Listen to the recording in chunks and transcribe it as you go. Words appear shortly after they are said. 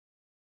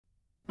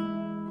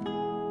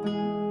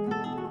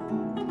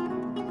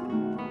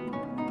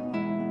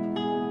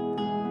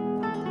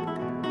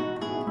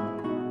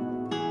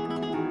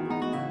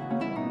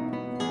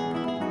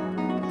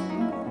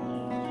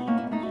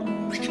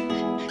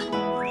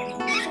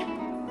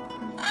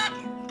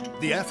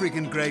The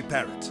African grey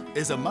parrot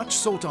is a much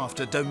sought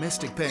after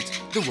domestic pet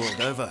the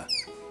world over.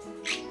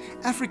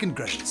 African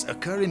greys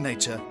occur in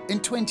nature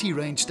in 20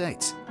 range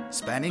states,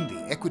 spanning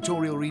the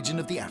equatorial region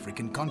of the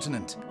African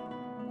continent.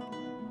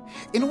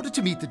 In order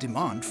to meet the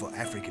demand for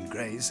African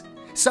greys,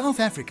 South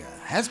Africa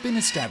has been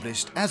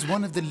established as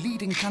one of the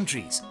leading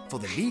countries for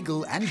the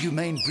legal and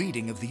humane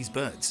breeding of these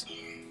birds.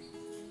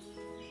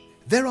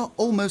 There are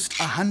almost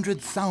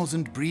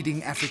 100,000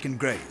 breeding African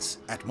greys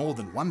at more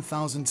than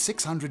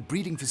 1,600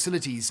 breeding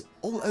facilities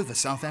all over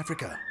South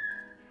Africa.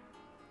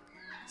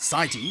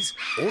 CITES,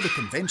 or the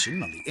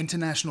Convention on the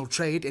International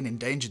Trade in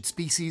Endangered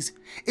Species,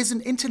 is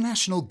an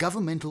international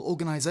governmental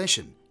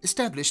organization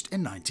established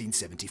in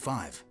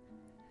 1975.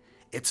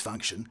 Its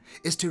function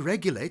is to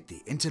regulate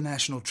the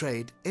international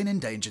trade in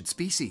endangered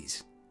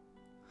species.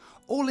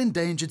 All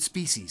endangered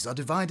species are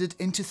divided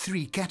into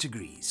 3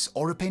 categories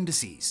or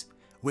appendices,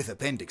 with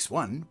Appendix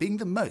 1 being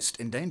the most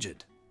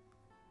endangered.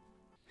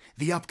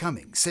 The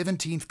upcoming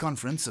 17th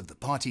Conference of the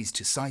Parties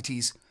to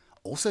CITES,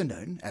 also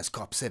known as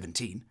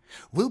COP17,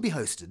 will be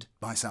hosted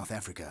by South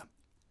Africa.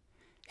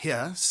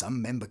 Here,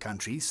 some member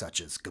countries, such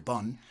as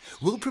Gabon,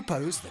 will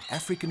propose that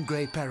African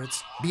grey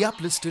parrots be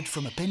uplisted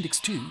from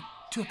Appendix 2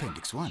 to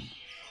Appendix 1.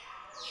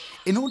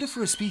 In order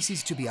for a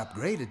species to be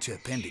upgraded to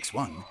Appendix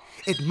 1,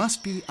 it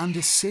must be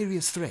under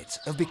serious threat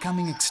of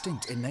becoming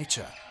extinct in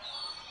nature,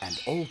 and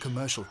all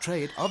commercial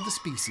trade of the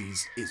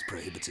species is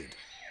prohibited.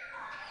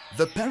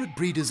 The Parrot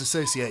Breeders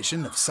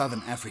Association of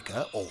Southern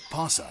Africa, or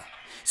PASA,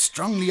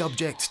 strongly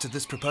objects to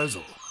this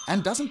proposal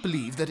and doesn't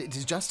believe that it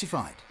is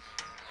justified.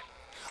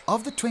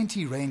 Of the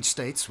 20 range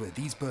states where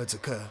these birds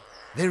occur,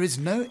 there is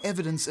no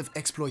evidence of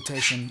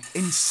exploitation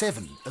in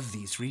 7 of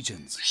these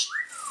regions.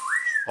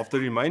 Of the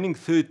remaining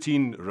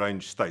 13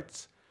 range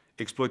states,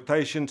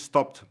 exploitation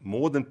stopped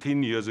more than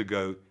 10 years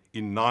ago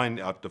in 9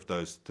 out of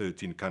those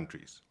 13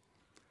 countries.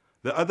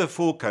 The other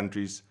 4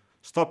 countries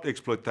stopped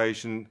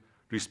exploitation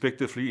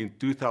respectively in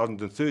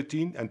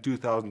 2013 and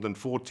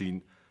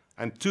 2014,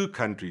 and 2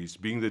 countries,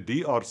 being the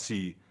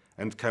DRC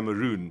and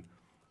Cameroon,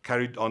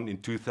 carried on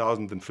in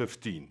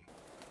 2015.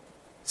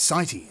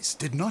 CITES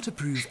did not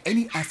approve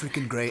any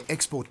African grey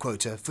export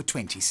quota for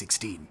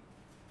 2016.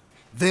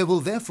 There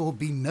will therefore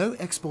be no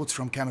exports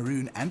from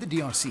Cameroon and the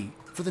DRC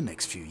for the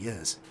next few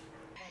years.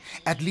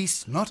 At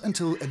least not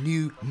until a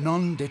new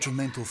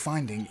non-detrimental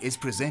finding is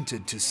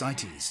presented to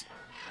CITES.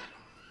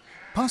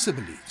 PASA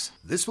believes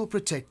this will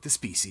protect the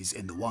species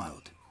in the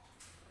wild.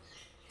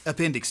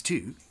 Appendix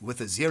 2, with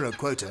a 0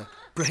 quota,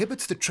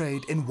 prohibits the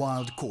trade in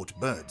wild caught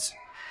birds.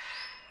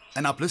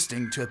 An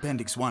uplisting to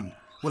Appendix 1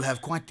 will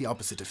have quite the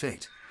opposite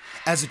effect,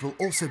 as it will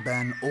also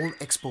ban all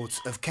exports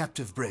of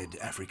captive-bred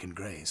African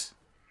greys.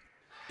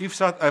 If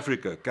South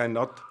Africa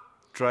cannot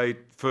trade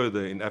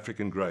further in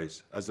African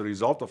greys as a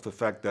result of the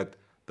fact that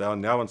they are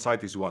now on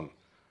CITES 1,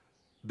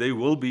 there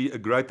will be a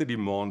greater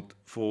demand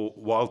for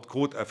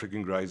wild-caught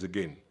African greys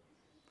again.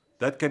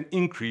 That can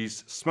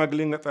increase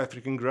smuggling of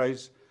African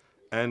greys,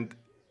 and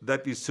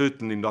that is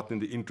certainly not in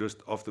the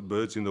interest of the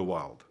birds in the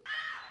wild.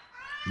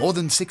 More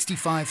than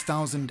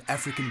 65,000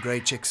 African grey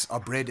chicks are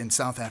bred in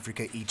South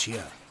Africa each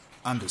year,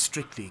 under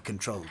strictly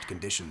controlled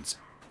conditions.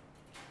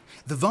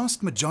 The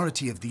vast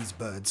majority of these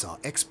birds are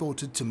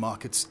exported to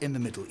markets in the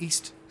Middle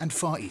East and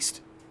Far East.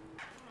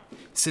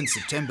 Since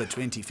September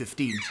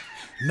 2015,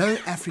 no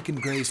African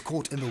greys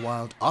caught in the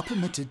wild are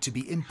permitted to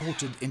be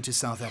imported into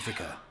South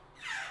Africa.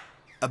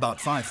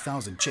 About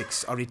 5,000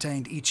 chicks are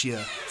retained each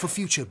year for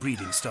future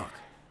breeding stock.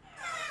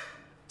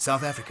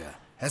 South Africa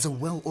has a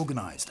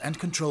well-organized and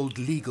controlled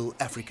legal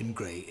African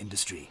grey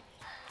industry.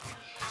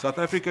 South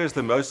Africa is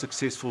the most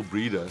successful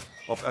breeder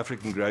of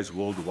African greys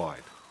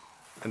worldwide,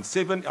 and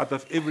 7 out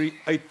of every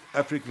 8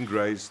 African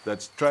greys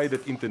that's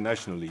traded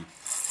internationally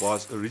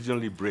was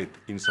originally bred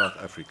in South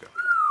Africa.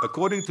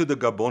 According to the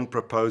Gabon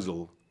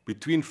proposal,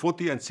 between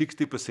 40 and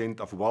 60%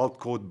 of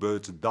wild-caught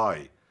birds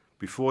die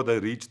before they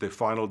reach their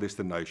final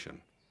destination.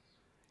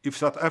 If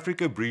South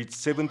Africa breeds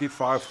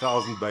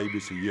 75,000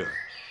 babies a year,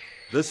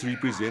 this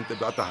represents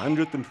about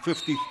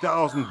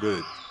 150,000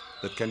 birds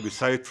that can be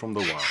saved from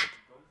the wild.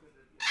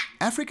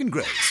 African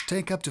greys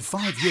take up to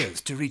 5 years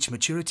to reach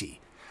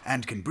maturity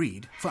and can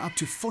breed for up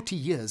to 40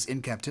 years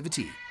in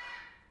captivity.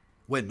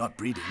 When not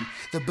breeding,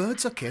 the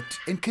birds are kept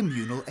in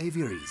communal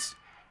aviaries.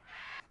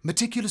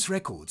 Meticulous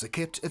records are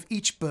kept of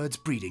each bird's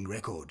breeding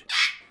record.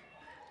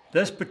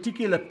 This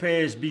particular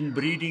pair has been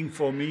breeding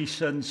for me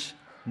since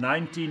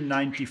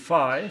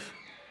 1995,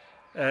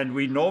 and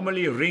we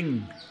normally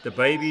ring the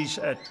babies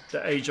at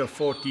the age of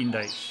 14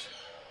 days.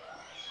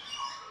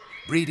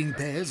 Breeding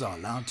pairs are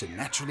allowed to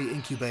naturally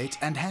incubate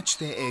and hatch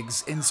their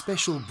eggs in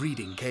special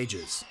breeding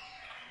cages.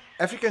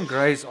 African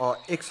greys are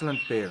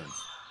excellent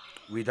parents.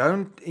 We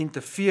don't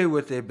interfere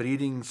with their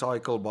breeding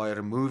cycle by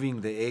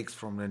removing the eggs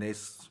from the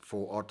nests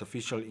for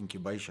artificial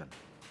incubation.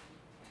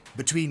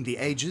 Between the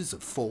ages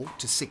of 4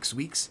 to 6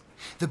 weeks,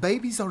 the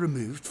babies are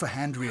removed for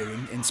hand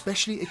rearing in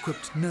specially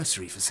equipped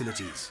nursery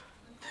facilities.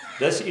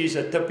 This is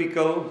a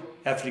typical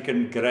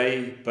African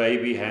grey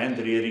baby hand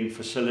rearing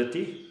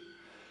facility.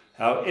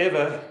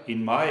 However,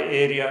 in my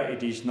area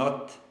it is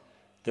not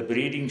the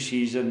breeding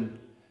season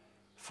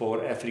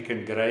for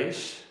African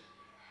greys.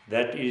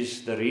 That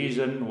is the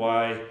reason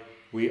why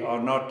we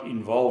are not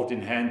involved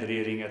in hand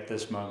rearing at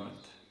this moment.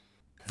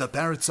 The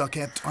parrots are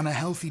kept on a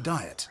healthy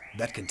diet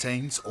that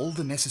contains all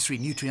the necessary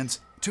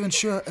nutrients to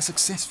ensure a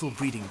successful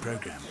breeding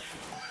program.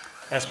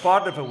 As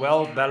part of a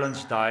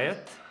well-balanced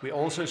diet, we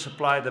also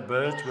supply the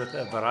birds with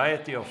a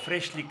variety of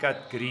freshly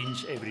cut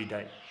greens every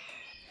day.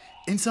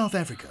 In South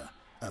Africa,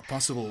 a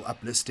possible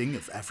uplisting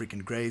of African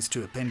greys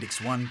to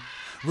Appendix 1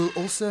 will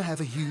also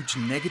have a huge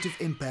negative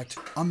impact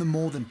on the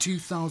more than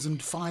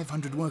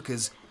 2,500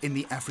 workers in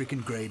the African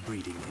grey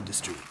breeding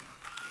industry.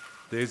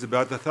 There's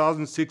about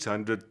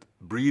 1,600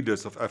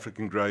 breeders of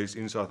African greys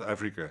in South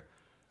Africa,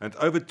 and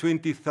over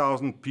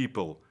 20,000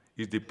 people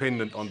is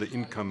dependent on the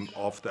income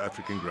of the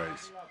African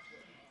greys.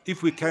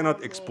 If we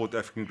cannot export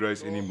African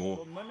greys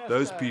anymore,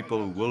 those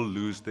people will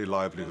lose their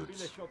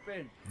livelihoods.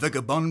 The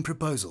Gabon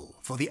proposal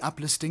for the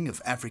uplisting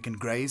of African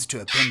greys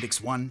to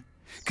Appendix 1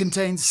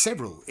 contains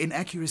several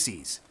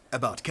inaccuracies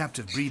about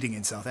captive breeding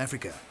in South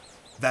Africa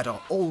that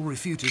are all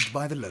refuted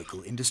by the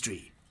local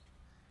industry.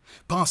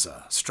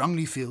 PASA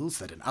strongly feels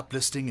that an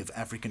uplisting of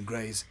African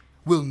greys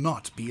will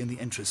not be in the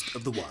interest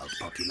of the wild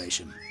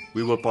population.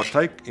 We will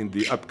partake in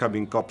the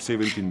upcoming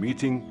COP17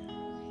 meeting,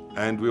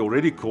 and we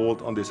already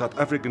called on the South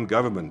African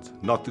government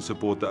not to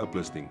support the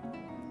uplisting.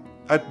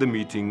 At the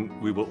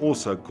meeting, we will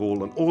also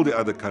call on all the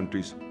other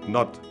countries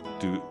not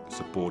to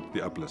support the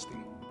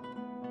uplisting.